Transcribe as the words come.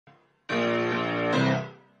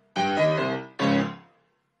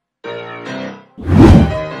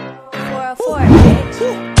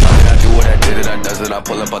I do what I did it, I does it, I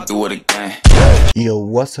pull up, I do it again. Yo,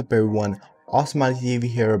 what's up everyone? Awesome TV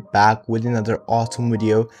here, back with another awesome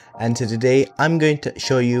video, and so today I'm going to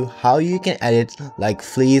show you how you can edit like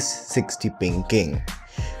Flea's 60 pinking.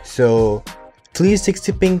 So Flea's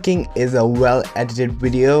 60 pinking is a well edited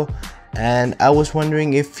video, and I was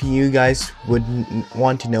wondering if you guys would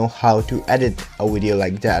want to know how to edit a video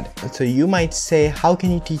like that. So you might say, how can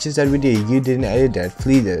you teach us that video? You didn't edit that,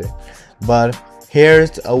 Flea did. But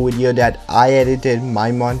here's a video that I edited,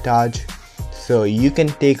 my montage, so you can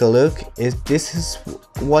take a look. If this is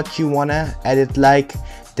what you wanna edit like,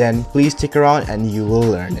 then please stick around and you will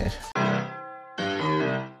learn it.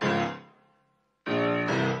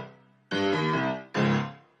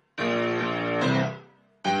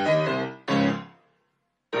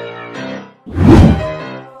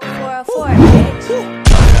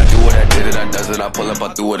 I do what I did it, I does it, I pull up,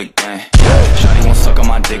 I do it again. Shawty won't suck on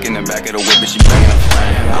my dick in the back of the whip, but she bringing a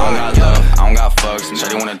friend. I don't got love, I don't got fucks.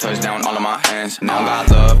 Shawty wanna touch down all of my hands. And I don't got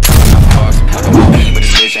love, I don't got fucks. Talk about me, but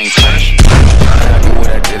this bitch ain't fresh. I do what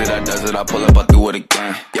I did it, I does it, I pull up, I do it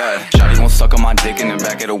again. Yeah, Shawty won't suck on my dick in the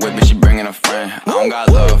back of the whip, but she bringing a friend. I don't got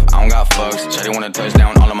love, I don't got fucks. Shawty wanna touch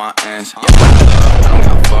down all of my ends. I don't got love, I don't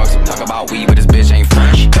got fucks. Talk about weed, but this bitch ain't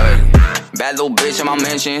fresh. Bad little bitch in my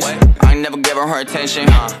mentions. I ain't never giving her attention.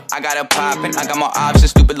 I got it poppin', I got my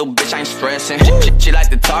options. Stupid little bitch, I ain't stressing. She like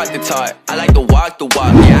to talk the talk, I like to walk the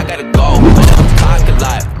walk. Yeah, I gotta go, I talk a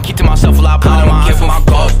lot. Keep to myself a lot, I don't care for my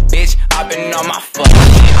goals. Bitch, I been on my fuck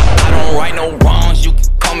shit. I don't right no wrongs, you can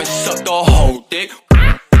come and suck the whole dick.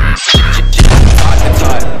 Talk the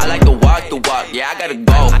talk, I like to walk the walk. Yeah, I gotta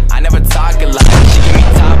go, I never talk a lot. She give me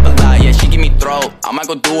top a lot, yeah, she give me throat. I might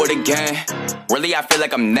go do it again. Really, I feel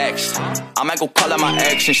like I'm next. I might go call out my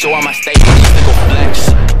ex and show her my statement just to go flex.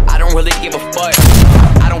 I don't really give a fuck,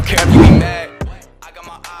 I don't care if you be mad. I got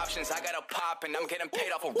my options, I got a pop and I'm getting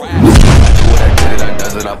paid off of raps. I do what I did it, I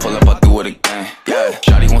does it, I pull up, I do it again. Yeah,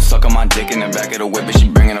 Shawty won't suck on my dick in the back of the whip, but she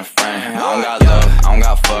bringing a friend. I don't got love, I don't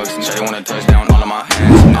got fucks. Shawty wanna touch down all of my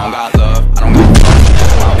hands. I don't got love, I don't got fucks.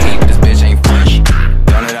 Talk about me, but this bitch ain't fresh.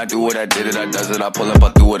 Done it, I do what I did it, I does it, I pull up,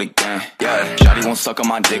 I do it again. Yeah, Shawty won't suck on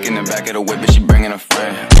my dick in the back of the whip, but she bringing a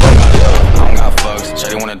friend. I don't got love, I don't got fucks.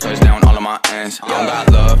 Shawty wanna touch down all of my ends. I don't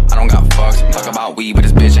got love, I don't got fucks. Talk about weed, but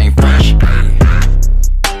this bitch ain't fresh.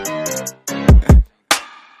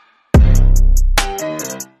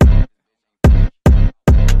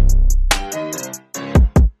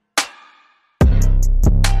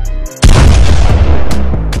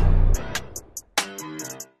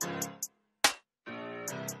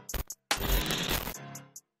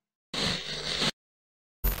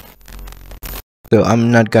 So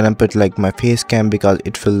I'm not gonna put like my face cam because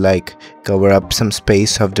it will like cover up some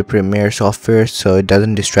space of the Premiere software, so it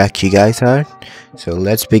doesn't distract you guys out. So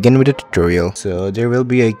let's begin with the tutorial. So there will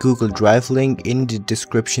be a Google Drive link in the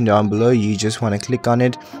description down below. You just want to click on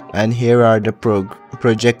it, and here are the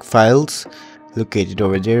project files located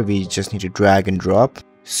over there. We just need to drag and drop.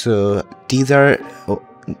 So these are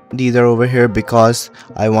over here because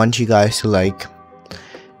I want you guys to like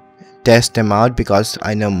test them out, because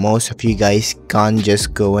I know most of you guys can't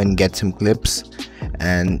just go and get some clips,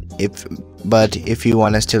 and if you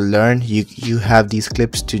want to still learn, you have these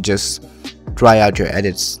clips to just try out your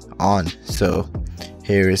edits on. So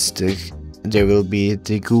here is there will be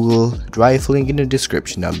the Google Drive link in the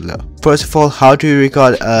description down below. First of all, how to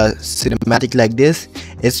record a cinematic like this?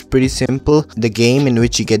 It's pretty simple. The game in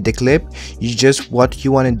which you get the clip, what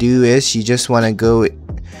you want to do is you just want to go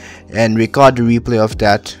and record the replay of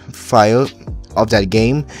that file of that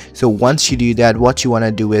game. So once you do that, what you want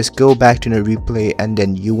to do is go back to the replay, and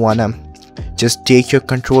then you want to just take your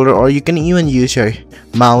controller, or you can even use your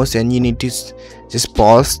mouse, and you need to just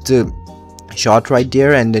pause the shot right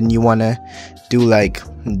there, and then you want to do like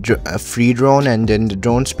a free drone, and then the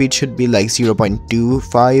drone speed should be like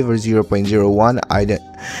 0.25 or 0.01, either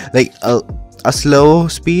like a slow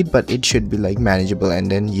speed, but it should be like manageable. And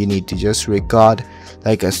then you need to just record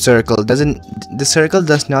like a circle. The circle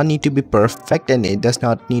does not need to be perfect, and it does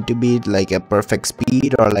not need to be like a perfect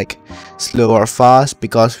speed or like slow or fast,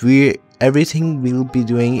 because everything we'll be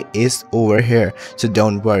doing is over here, so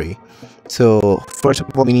don't worry. So first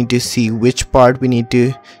of all, we need to see which part we need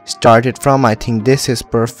to start it from. I think this is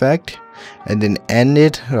perfect, and then end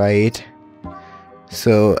it right.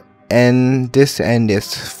 So this end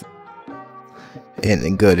is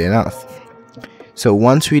good enough. So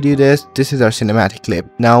once we do this is our cinematic clip.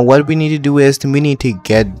 Now what we need to do is we need to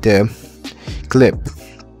get the clip.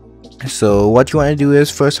 So what you want to do is,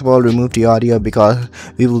 first of all, remove the audio, because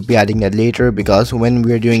we will be adding that later, because when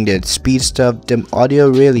we're doing the speed stuff, the audio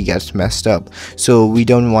really gets messed up, so we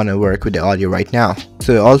don't want to work with the audio right now.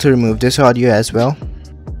 So also remove this audio as well.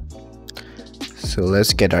 So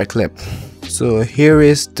let's get our clip. So here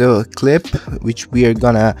is the clip which we are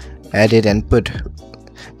gonna edit and put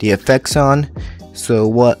the effects on. So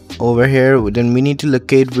what over here, then we need to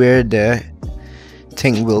locate where the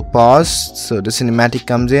thing will pause, so the cinematic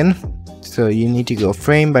comes in. So you need to go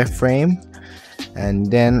frame by frame, and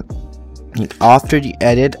then after the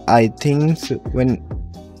edit, I think when,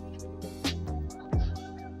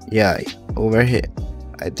 yeah, over here,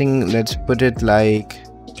 I think let's put it like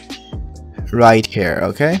right here.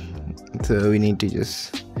 Okay, so we need to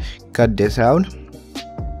just cut this out,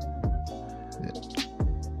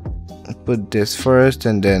 put this first,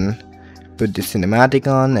 and then put the cinematic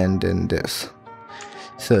on, and then this.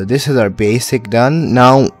 So this is our basic done.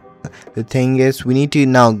 Now the thing is, we need to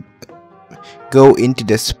now go into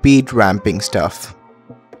the speed ramping stuff.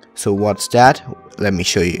 So what's that? Let me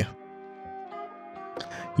show you.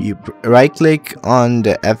 You right click on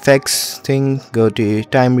the FX thing, go to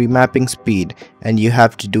time remapping speed, and you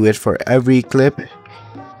have to do it for every clip.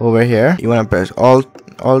 Over here you want to press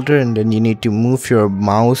alter, and then you need to move your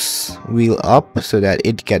mouse wheel up so that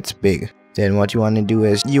it gets big. Then what you want to do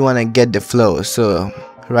is you want to get the flow. So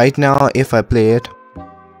right now if I play it,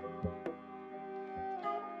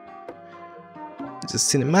 the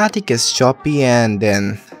cinematic is choppy, and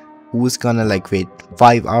then who's gonna like wait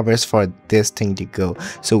 5 hours for this thing to go?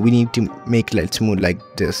 So we need to make it smooth like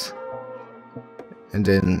this, and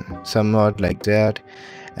then somewhat like that,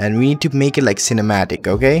 and we need to make it like cinematic.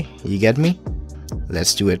 Okay, you get me?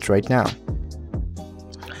 Let's do it right now.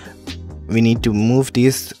 We need to move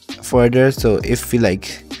these further, so if we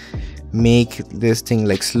like make this thing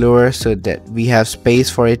like slower, so that we have space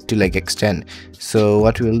for it to like extend. So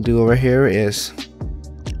what we'll do over here is,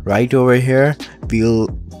 right over here we'll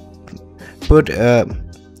put a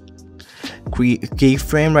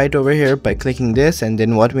keyframe right over here by clicking this, and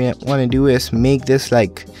then what we want to do is make this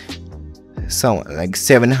like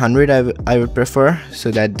 700. I would prefer, so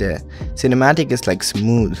that the cinematic is like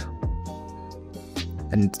smooth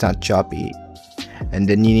and it's not choppy. And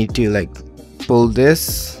then you need to like pull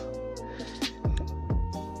this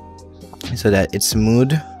so that it's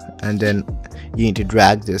smooth, and then you need to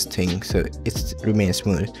drag this thing so it remains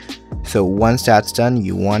smooth. So once that's done,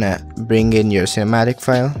 you want to bring in your cinematic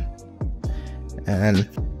file, and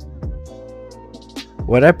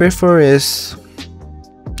what I prefer is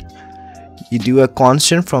you do a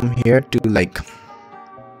constant from here to like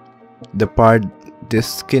the part this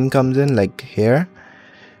skin comes in, like here.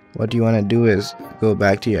 What you want to do is go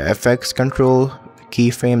back to your FX control,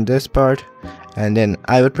 keyframe this part, and then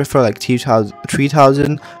I would prefer like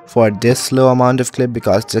 3000 for this slow amount of clip,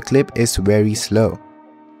 because the clip is very slow.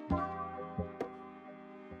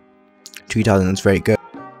 3000 is very good.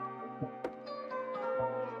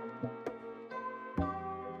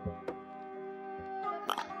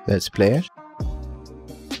 Let's play it,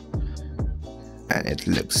 and it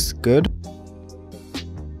looks good.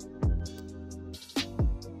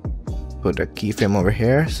 Put a keyframe over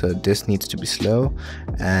here, so this needs to be slow,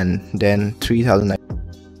 and then 3000.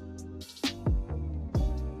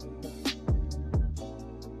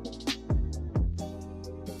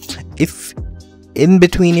 If in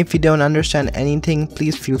between, if you don't understand anything,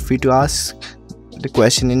 please feel free to ask the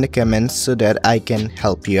question in the comments so that I can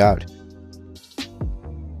help you out.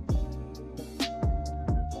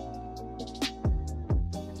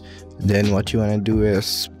 Then what you want to do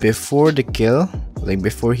is, before the kill, like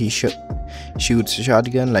before he shoots a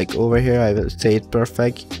shotgun, like over here I will say it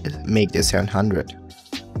perfect, make this 700.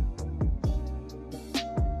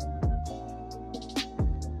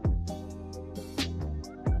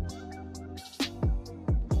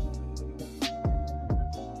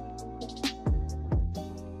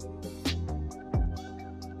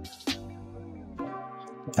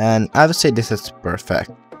 And I would say this is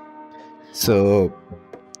perfect. So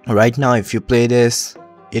right now if you play this,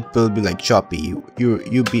 it will be like choppy.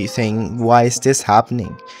 You'll be saying, why is this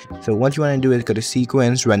happening? So what you want to do is go to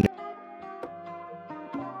sequence, render.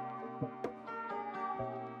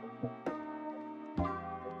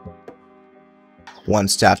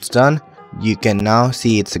 Once that's done, you can now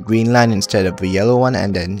see it's a green line instead of a yellow one,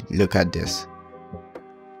 and then look at this,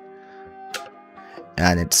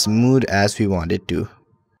 and it's smooth as we want it to.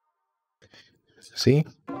 See?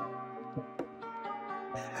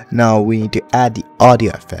 Now we need to add the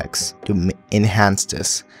audio effects to enhance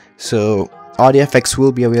this. So audio effects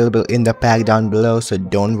will be available in the pack down below, so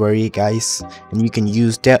don't worry guys, and you can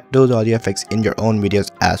use those audio effects in your own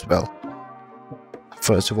videos as well.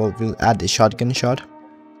 First of all, we'll add the shotgun shot.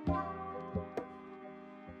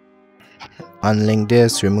 Unlink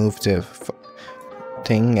this, remove the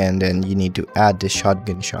thing, and then you need to add the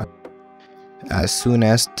shotgun shot. As soon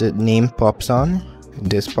as the name pops on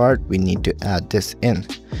this part, we need to add this in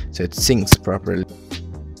so it syncs properly.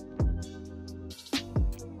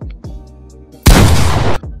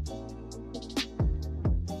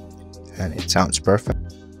 And it sounds perfect.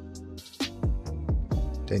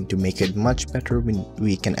 Then to make it much better,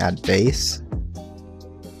 we can add bass.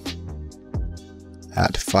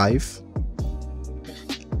 Add 5.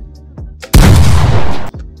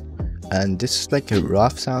 And this is like a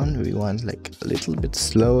rough sound. We want like a little bit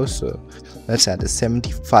slow, so let's add a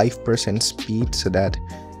 75% speed so that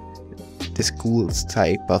this cool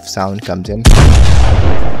type of sound comes in.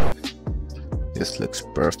 This looks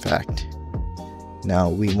perfect. Now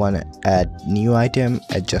we want to add new item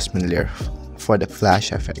adjustment layer for the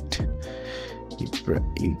flash effect.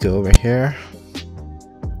 You go over here,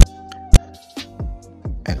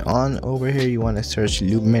 and on over here you want to search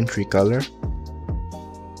lumetri color.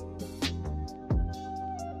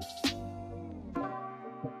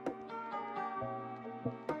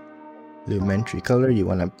 Lumetri color, you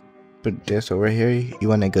want to put this over here. You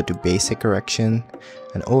want to go to basic correction,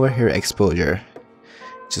 and over here exposure,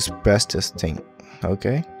 just press this thing.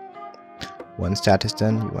 Okay, once that is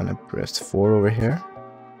done, you want to press 4 over here,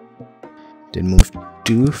 then move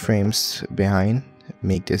 2 frames behind,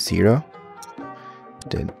 make this 0,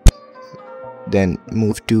 then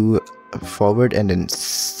move 2 forward, and then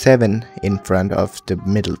 7 in front of the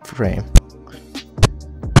middle frame,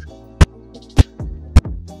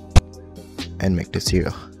 and make this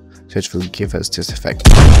 0, so it will give us this effect.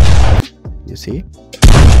 You see?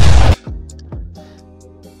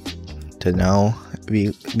 So now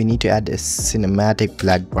we need to add a cinematic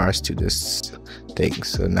black bars to this thing.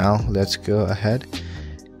 So now let's go ahead,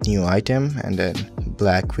 new item, and then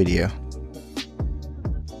black video.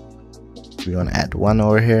 We want to add 1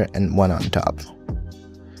 over here and 1 on top.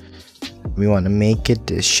 We want to make it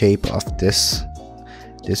the shape of this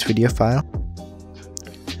video file.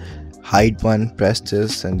 Hide 1, press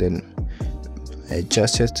this, and then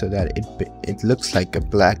adjust it so that it looks like a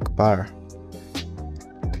black bar.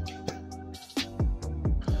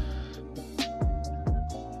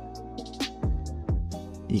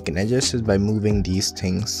 You can adjust it by moving these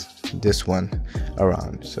things, this one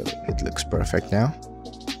around, so it looks perfect now.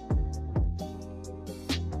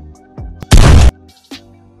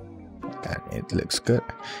 And it looks good.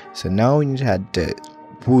 So now we need to add the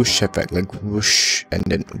whoosh effect, like whoosh and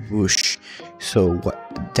then whoosh. So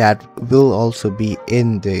that will also be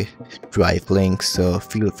in the drive link, so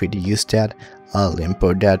feel free to use that. I'll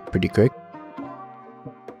import that pretty quick.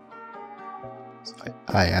 So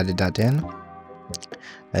I added that in,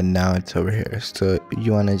 and now it's over here. So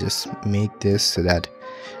you want to just make this so that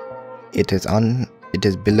it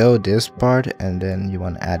is below this part, and then you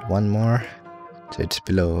want to add 1 more so it's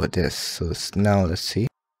below this. So now let's see.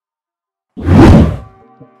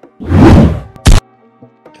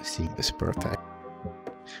 See, it's perfect.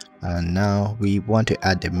 And now we want to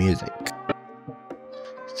add the music,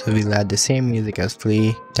 so we'll add the same music as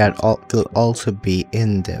Flea. That will also be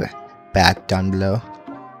in the back down below.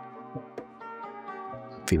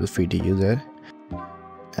 Feel free to use it.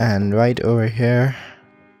 And right over here,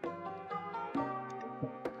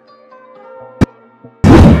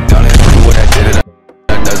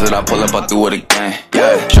 I pull up, I do it again.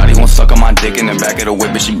 Yeah, shawty won't suck on my dick in the back of the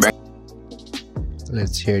whip, but she bring.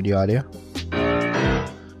 let's hear the audio.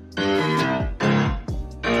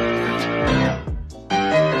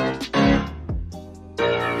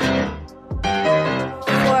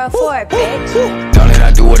 Don't let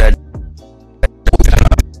I do what I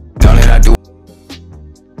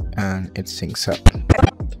And it syncs up.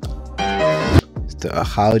 So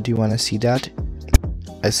how do you want to see that?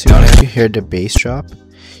 As soon as you hear the bass drop,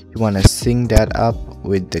 you want to sync that up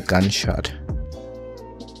with the gunshot.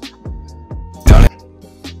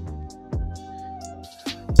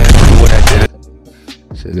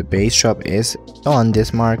 So the bass drop is on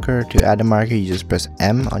this marker. To add a marker, you just press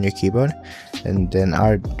M on your keyboard, and then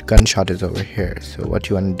our gunshot is over here. So what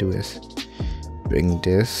you want to do is bring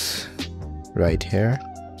this right here.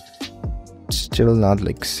 It's still not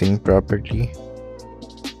like synced properly.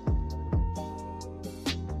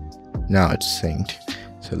 Now it's synced.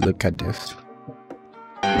 So look at this.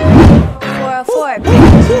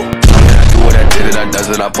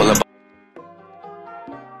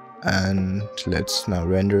 And let's now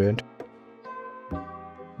render it.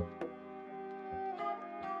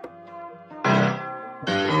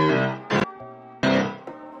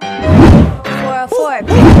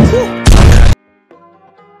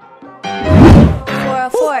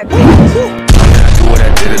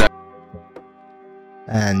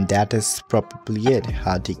 And that is probably it,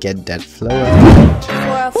 how to get that flow effect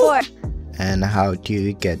 404. and how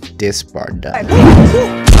to get this part done.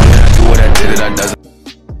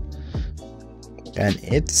 And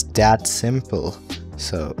it's that simple.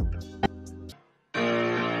 So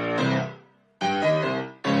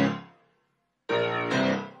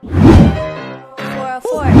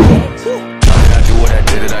 404.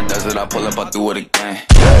 I pull up, I do it again.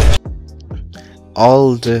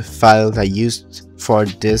 all the files I used for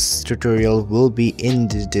this tutorial will be in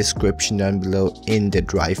the description down below in the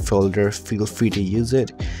drive folder. Feel free to use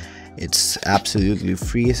it. It's absolutely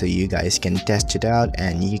free, so you guys can test it out,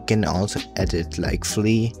 and you can also edit like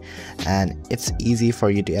Flea, and it's easy for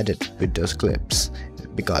you to edit with those clips,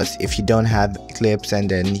 because if you don't have clips and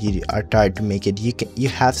then you are tired to make it, you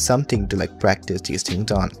have something to like practice these things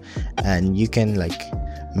on, and you can like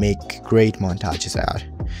make great montages out.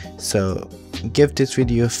 So give this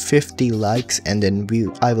video 50 likes, and then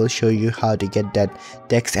I will show you how to get that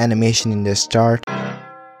text animation in the start,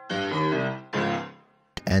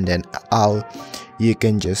 and then you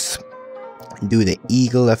can just do the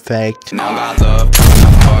eagle effect,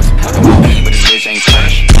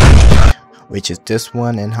 which is this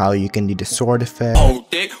one, and how you can do the sword effect.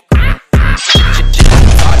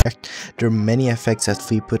 There are many effects that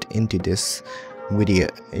we put into this video,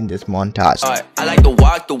 in this montage. I like to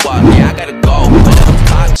walk the walk, yeah, I gotta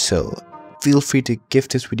go. So feel free to give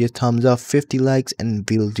this video a thumbs up, 50 likes, and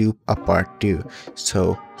we'll do a part 2.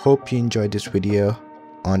 So hope you enjoyed this video.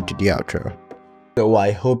 On to the outro. So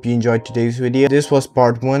I hope you enjoyed today's video. This was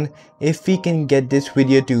part 1. If we can get this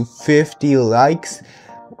video to 50 likes,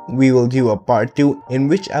 we will do a part 2 in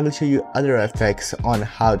which I will show you other effects on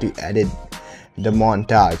how to edit the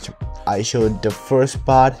montage. I showed the first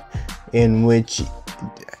part in which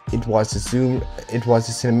it was a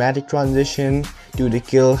cinematic transition to the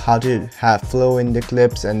kill, how to have flow in the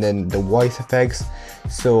clips, and then the voice effects.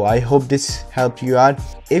 So I hope this helped you out.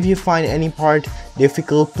 If you find any part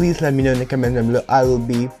difficult, please let me know in the comments down below. I will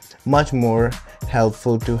be much more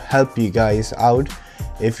helpful to help you guys out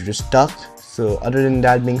if you're stuck. So other than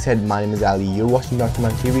that being said, my name is Ali, you're watching Dr.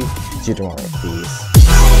 Man TV. See you tomorrow. Peace.